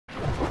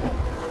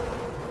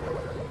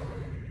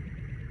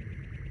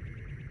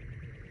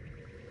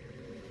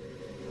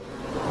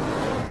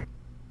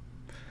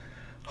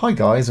Hi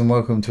guys, and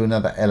welcome to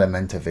another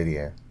Elementor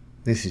video.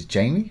 This is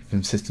Jamie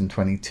from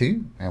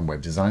System22 and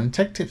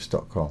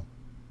webdesignandtechtips.com.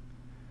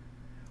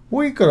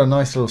 We've got a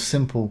nice little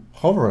simple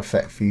hover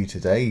effect for you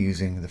today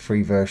using the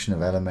free version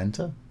of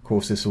Elementor. Of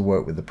course, this will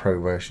work with the pro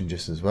version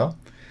just as well.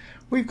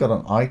 We've got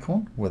an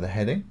icon with a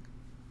heading.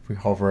 If we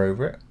hover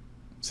over it,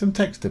 some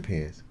text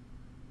appears.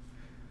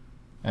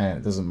 And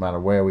it doesn't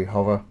matter where we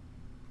hover,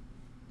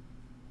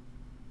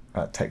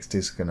 that text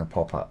is going to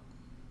pop up.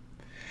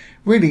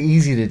 Really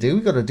easy to do.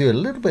 We've got to do a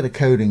little bit of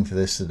coding for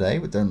this today,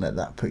 but don't let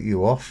that put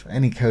you off.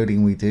 Any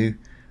coding we do,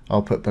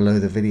 I'll put below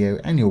the video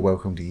and you're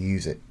welcome to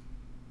use it.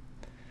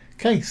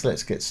 Okay, so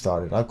let's get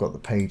started. I've got the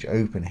page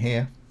open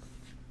here.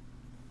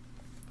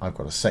 I've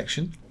got a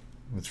section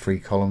with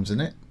 3 columns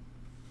in it.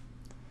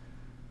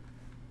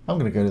 I'm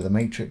going to go to the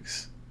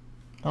matrix.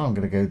 I'm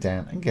going to go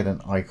down and get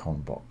an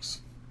icon box.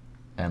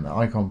 And the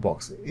icon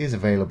box is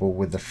available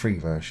with the free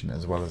version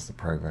as well as the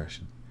pro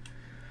version.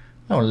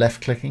 Now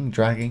left clicking,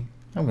 dragging.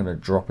 I'm going to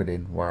drop it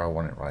in where I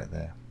want it right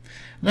there.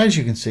 And as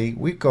you can see,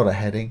 we've got a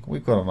heading,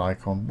 we've got an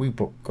icon, we've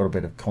got a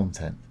bit of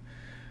content.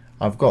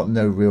 I've got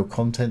no real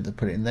content to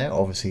put in there.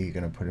 Obviously, you're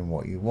going to put in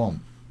what you want.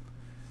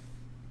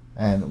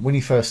 And when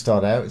you first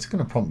start out, it's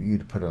going to prompt you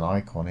to put an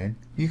icon in.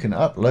 You can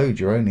upload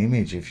your own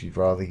image if you'd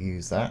rather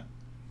use that.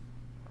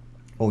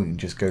 Or you can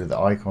just go to the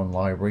icon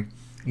library,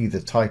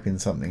 either type in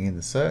something in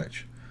the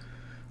search,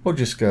 or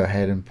just go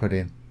ahead and put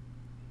in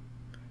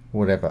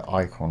whatever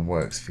icon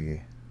works for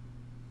you.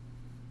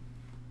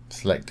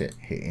 Select it,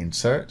 hit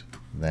insert,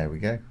 there we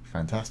go,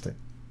 fantastic.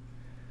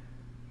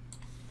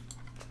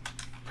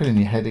 Put in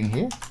your heading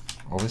here,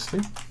 obviously.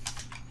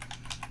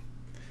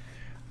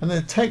 And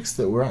the text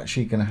that we're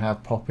actually going to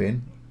have pop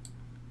in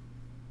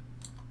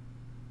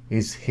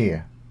is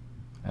here.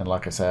 And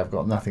like I say, I've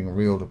got nothing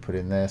real to put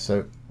in there,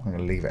 so I'm going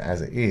to leave it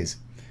as it is.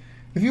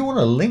 If you want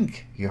to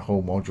link your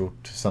whole module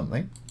to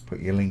something,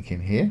 put your link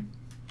in here.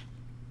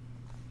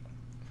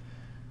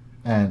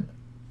 And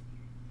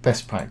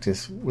best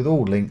practice with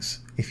all links,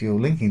 if you're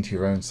linking to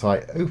your own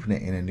site, open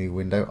it in a new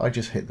window. I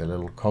just hit the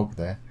little cog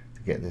there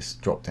to get this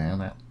drop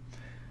down out.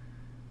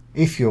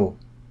 If you're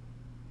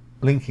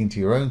linking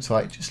to your own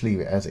site, just leave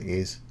it as it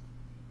is,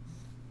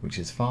 which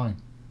is fine.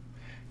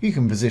 You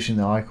can position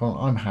the icon.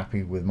 I'm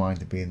happy with mine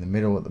to be in the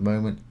middle at the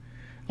moment.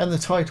 And the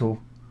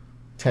title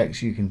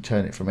text, you can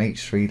turn it from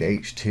H3 to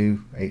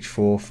H2,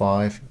 H4,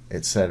 5,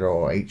 etc.,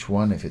 or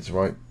H1 if it's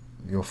right,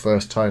 your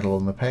first title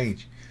on the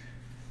page.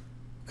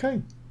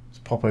 Okay.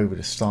 Pop over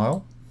to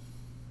style.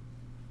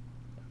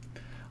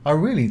 I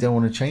really don't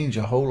want to change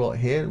a whole lot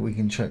here. We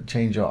can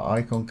change our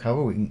icon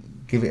cover. We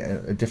can give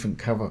it a different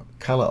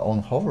color on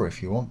hover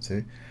if you want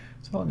to.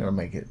 So I'm going to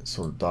make it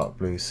sort of dark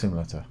blue,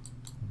 similar to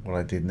what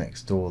I did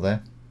next door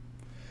there.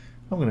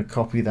 I'm going to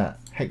copy that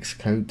hex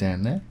code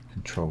down there,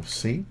 Control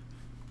C.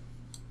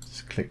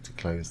 Just click to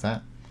close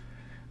that.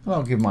 And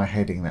I'll give my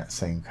heading that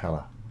same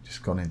color.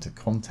 Just gone into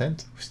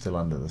content. We're still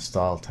under the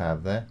style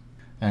tab there.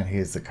 And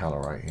here's the color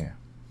right here.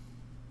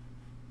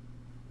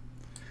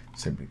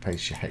 Simply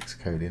paste your hex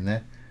code in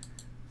there.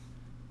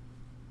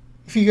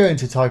 If you go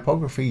into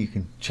typography, you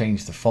can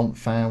change the font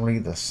family,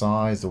 the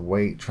size, the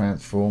weight,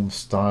 transform,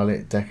 style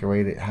it,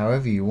 decorate it,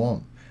 however you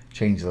want.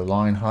 Change the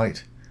line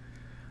height.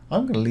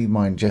 I'm going to leave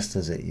mine just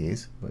as it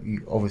is, but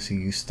obviously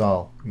you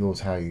style yours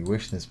how you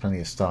wish. There's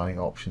plenty of styling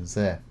options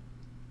there.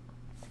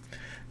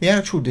 The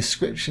actual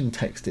description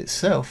text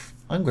itself,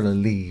 I'm going to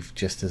leave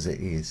just as it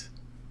is,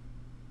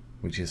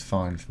 which is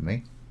fine for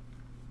me.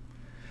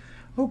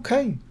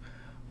 Okay,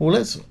 well,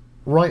 let's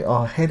write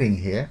our heading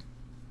here.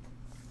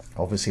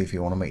 Obviously, if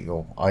you want to make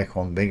your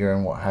icon bigger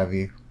and what have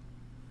you,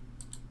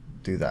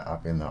 do that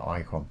up in the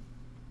icon.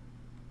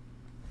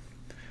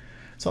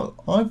 So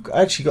I've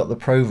actually got the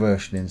pro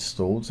version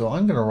installed, so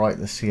I'm going to write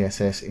the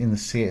CSS in the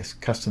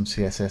custom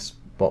CSS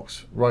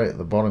box right at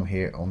the bottom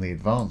here on the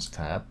advanced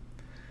tab.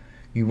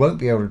 You won't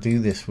be able to do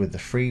this with the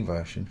free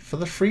version. For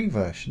the free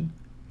version,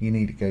 you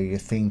need to go to your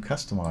theme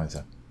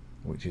customizer,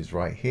 which is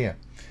right here.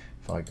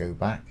 If I go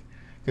back,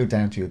 go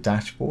down to your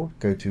dashboard,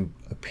 go to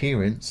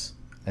appearance,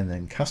 and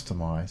then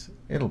customize.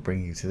 It'll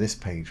bring you to this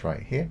page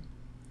right here.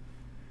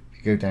 If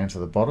you go down to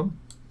the bottom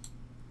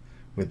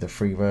with the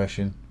free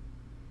version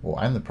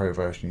and the pro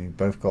version, you've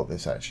both got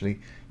this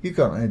actually, you've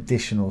got an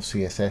additional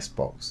CSS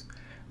box.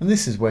 And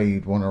this is where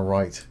you'd want to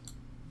write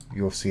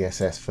your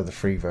CSS for the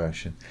free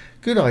version.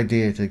 Good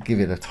idea to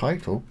give it a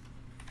title.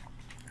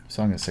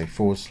 So I'm going to say /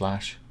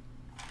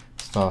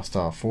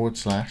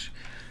 */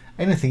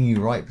 Anything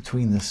you write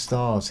between the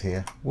stars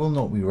here will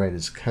not be read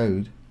as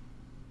code.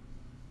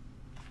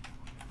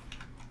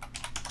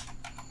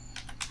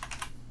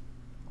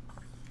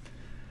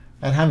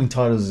 And having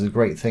titles is a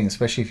great thing,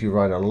 especially if you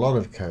write a lot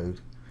of code.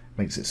 It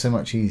makes it so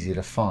much easier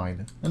to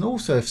find. And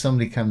also if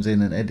somebody comes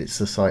in and edits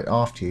the site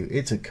after you,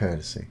 it's a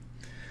courtesy.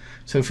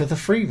 So for the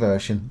free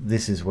version,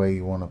 this is where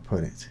you want to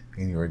put it.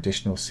 In your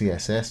additional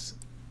CSS,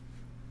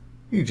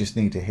 you just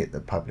need to hit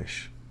the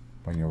publish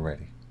when you're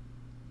ready.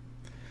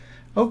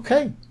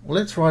 Okay, well,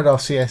 let's write our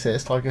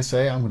CSS. Like I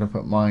say, I'm going to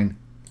put mine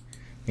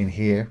in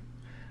here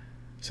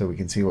so we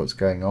can see what's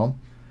going on.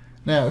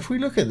 Now if we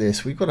look at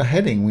this, we've got a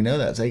heading, we know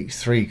that's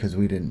H3 because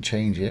we didn't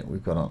change it.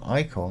 We've got an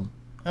icon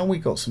and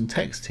we've got some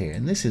text here,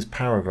 and this is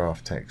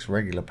paragraph text,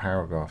 regular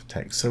paragraph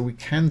text, so we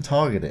can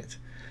target it.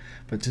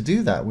 But to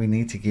do that we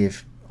need to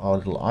give our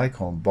little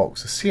icon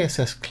box a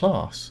CSS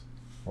class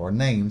or a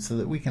name so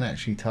that we can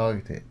actually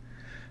target it.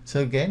 So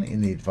again,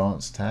 in the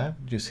Advanced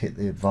tab, just hit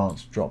the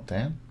Advanced drop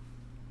down,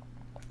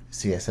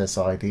 CSS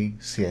ID,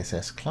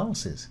 CSS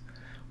classes.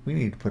 We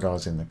need to put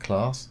ours in the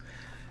class,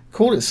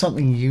 call it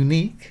something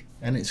unique,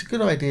 and it's a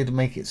good idea to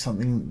make it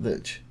something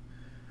that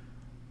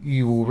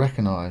you will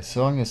recognize.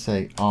 So I'm going to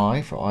say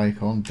I for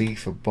icon, B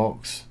for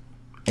box,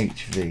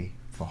 HV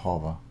for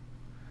hover,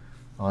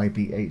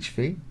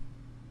 ibhv.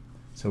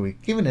 So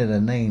we've given it a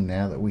name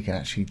now that we can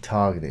actually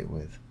target it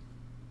with.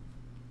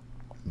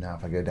 Now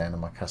if I go down to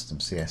my custom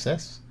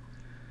CSS,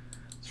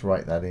 let's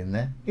write that in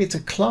there. It's a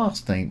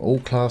class name. All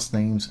class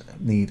names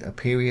need a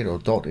period or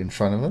dot in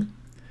front of them.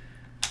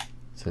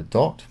 So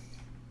dot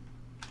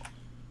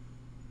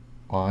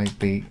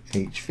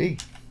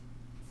ibhv.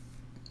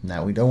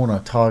 Now we don't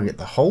want to target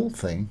the whole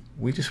thing,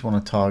 we just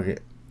want to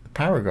target the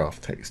paragraph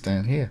text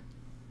down here.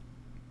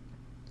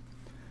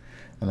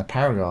 And the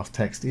paragraph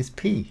text is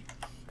P.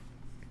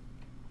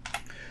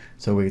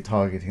 So we're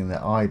targeting the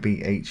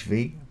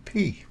ibhv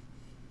P.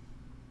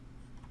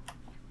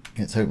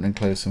 Let's open and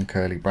close some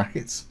curly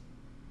brackets.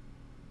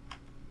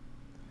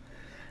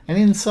 And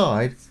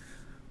inside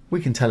we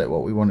can tell it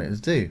what we want it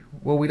to do.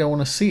 Well, we don't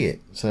want to see it,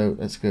 so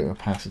let's go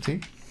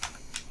opacity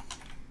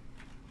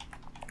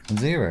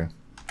 0.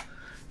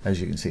 As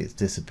you can see, it's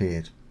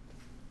disappeared.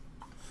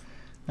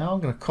 Now I'm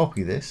going to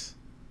copy this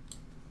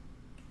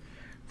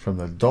from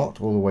the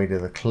dot all the way to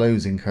the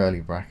closing curly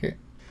bracket.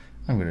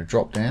 I'm going to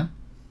drop down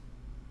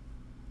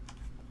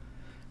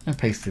and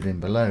paste it in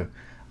below.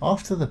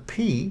 After the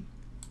P,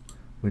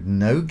 with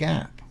no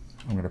gap,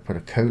 I'm going to put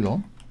a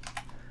colon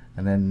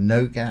and then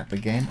no gap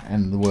again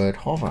and the word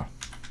hover.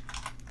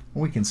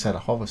 We can set a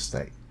hover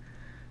state.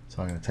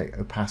 So I'm going to take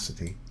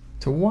opacity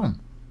to 1.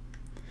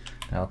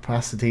 Now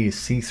opacity is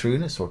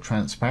see-throughness or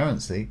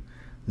transparency.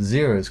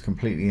 0 is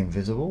completely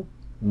invisible.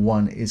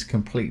 1 is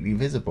completely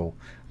visible.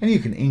 And you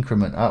can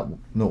increment up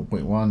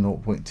 0.1,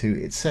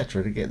 0.2,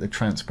 etc. to get the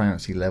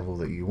transparency level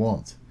that you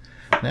want.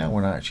 Now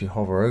when I actually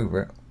hover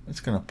over it, it's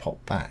going to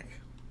pop back.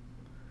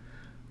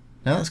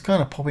 Now that's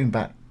kind of popping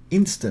back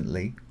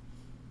instantly.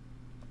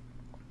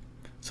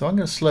 So I'm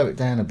going to slow it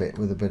down a bit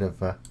with a bit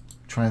of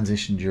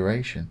transition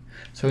duration.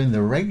 So in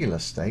the regular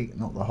state,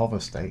 not the hover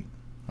state,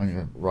 I'm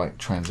going to write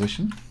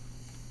transition.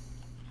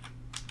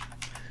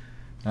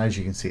 As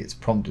you can see, it's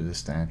prompted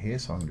us down here,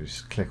 so I'm going to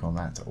just click on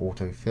that to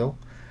autofill.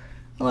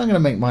 And I'm going to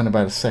make mine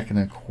about 1.25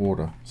 seconds,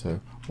 so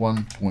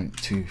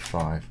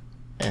 1.25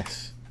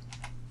 s.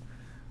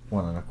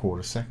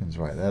 1.25 seconds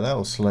right there. That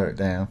will slow it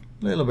down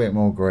a little bit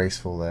more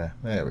graceful there.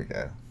 There we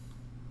go.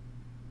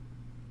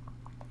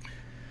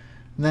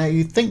 Now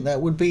you'd think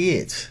that would be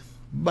it,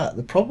 but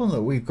the problem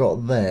that we've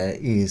got there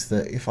is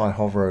that if I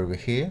hover over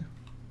here,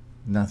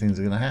 nothing's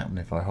going to happen.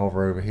 If I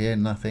hover over here,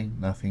 nothing,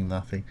 nothing,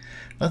 nothing.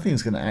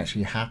 Nothing's going to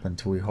actually happen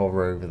till we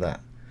hover over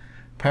that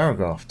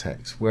paragraph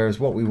text. Whereas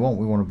what we want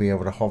to be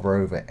able to hover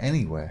over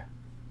anywhere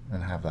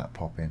and have that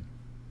pop in.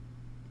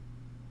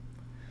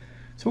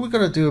 So we've got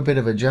to do a bit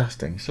of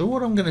adjusting. So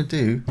what I'm going to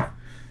do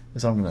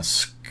is I'm going to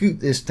scoot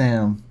this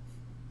down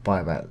by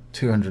about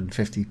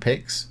 250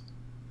 pixels.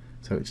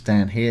 So it's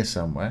down here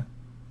somewhere.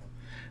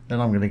 Then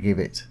I'm going to give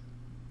it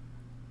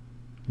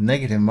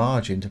negative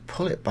margin to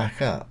pull it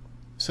back up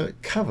so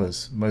it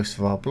covers most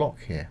of our block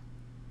here.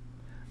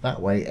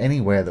 That way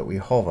anywhere that we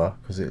hover,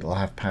 because it'll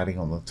have padding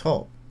on the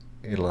top,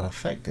 it'll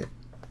affect it.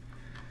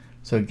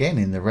 So again,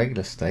 in the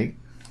regular state,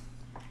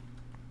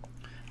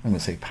 I'm going to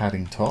say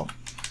padding top.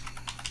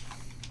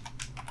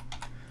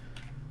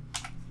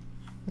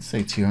 Let's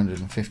say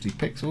 250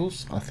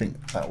 pixels. I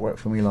think that worked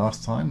for me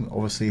last time.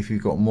 Obviously if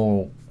you've got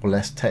more or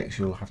less text,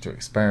 you'll have to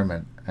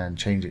experiment and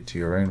change it to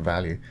your own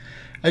value.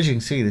 As you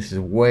can see, this is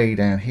way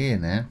down here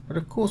now, but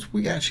of course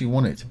we actually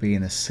want it to be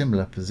in a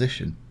similar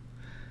position,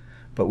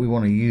 but we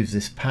want to use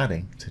this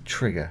padding to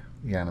trigger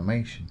the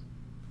animation.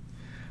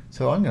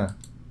 So I'm going to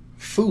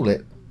fool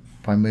it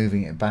by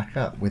moving it back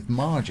up with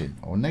margin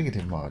or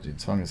negative margin.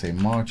 So I'm going to say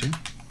margin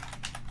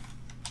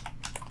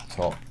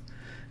top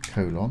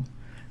colon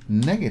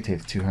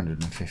negative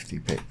 250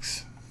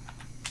 pixels,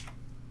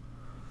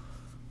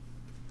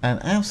 and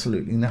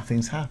absolutely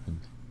nothing's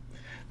happened.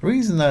 The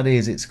reason that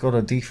is, it's got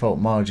a default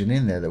margin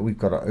in there that we've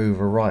got to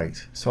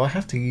overwrite, so I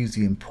have to use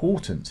the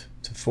important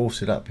to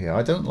force it up here.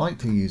 I don't like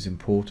to use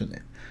important,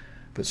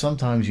 but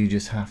sometimes you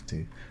just have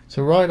to.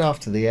 So right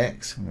after the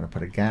X, I'm going to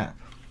put a gap,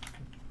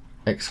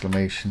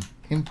 exclamation,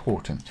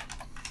 important.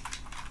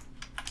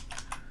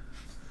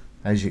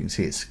 As you can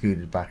see, it's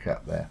scooted back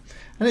up there,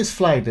 and it's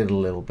flagged it a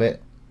little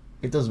bit.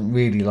 It doesn't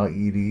really like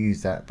you to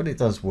use that, but it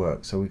does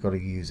work, so we've got to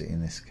use it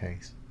in this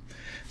case.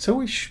 So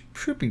we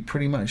should be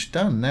pretty much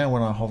done. Now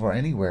when I hover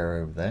anywhere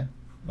over there,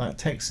 that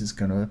text is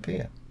going to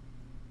appear.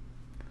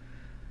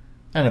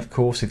 And of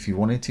course, if you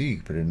wanted to, you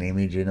could put an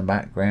image in the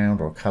background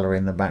or colour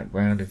in the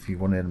background if you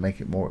wanted to make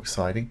it more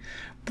exciting.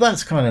 But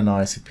that's kind of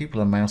nice. If people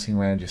are mousing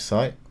around your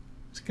site,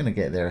 it's going to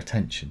get their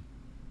attention.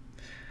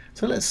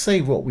 So let's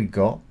save what we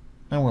got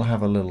and we'll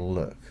have a little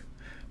look.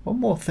 One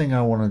more thing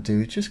I want to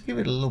do is just give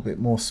it a little bit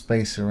more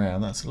space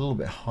around. That's a little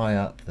bit high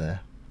up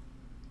there.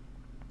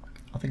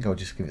 I think I'll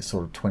just give it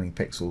sort of 20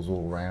 pixels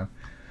all around.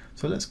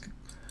 So let's,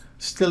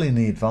 still in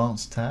the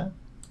Advanced tab,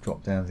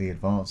 drop down to the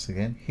Advanced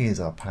again. Here's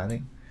our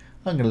padding.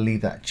 I'm going to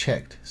leave that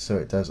checked so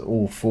it does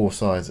all 4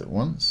 sides at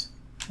once.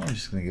 I'm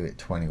just going to give it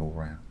 20 all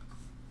round.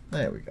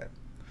 There we go.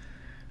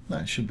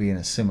 That should be in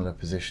a similar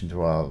position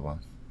to our other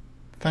one.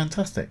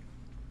 Fantastic.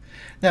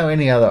 Now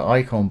any other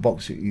icon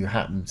box that you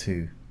happen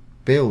to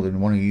build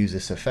and want to use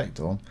this effect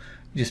on,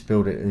 you just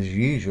build it as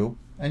usual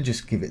and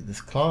just give it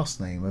this class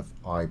name of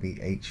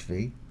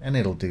ibhv and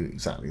it'll do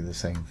exactly the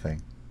same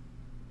thing.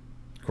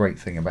 Great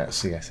thing about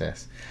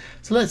CSS.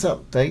 So let's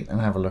update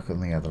and have a look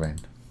on the other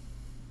end.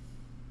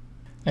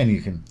 And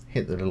you can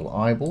hit the little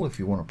eyeball if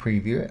you want to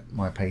preview it.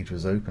 My page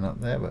was open up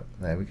there, but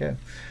there we go.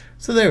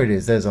 So there it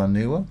is. There's our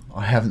new one.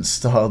 I haven't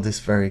styled this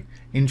very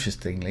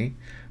interestingly,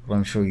 but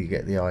I'm sure you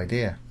get the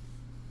idea.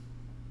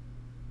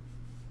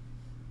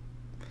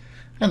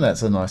 And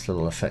that's a nice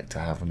little effect to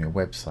have on your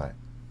website.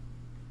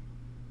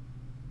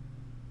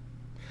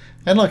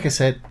 And like I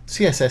said,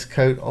 CSS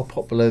code, I'll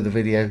pop below the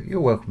video.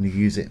 You're welcome to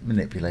use it,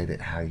 manipulate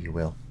it how you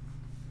will.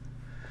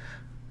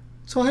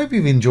 So I hope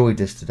you've enjoyed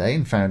this today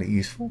and found it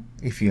useful.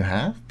 If you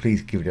have,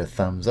 please give it a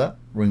thumbs up,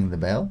 ring the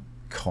bell,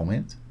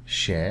 comment,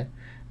 share,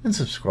 and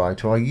subscribe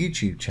to our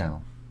YouTube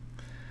channel.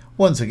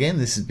 Once again,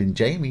 this has been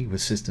Jamie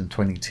with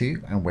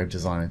System22 and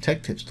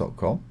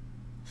WebDesignAndTechTips.com.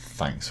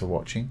 Thanks for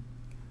watching.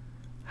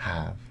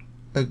 Have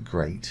a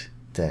great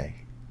day.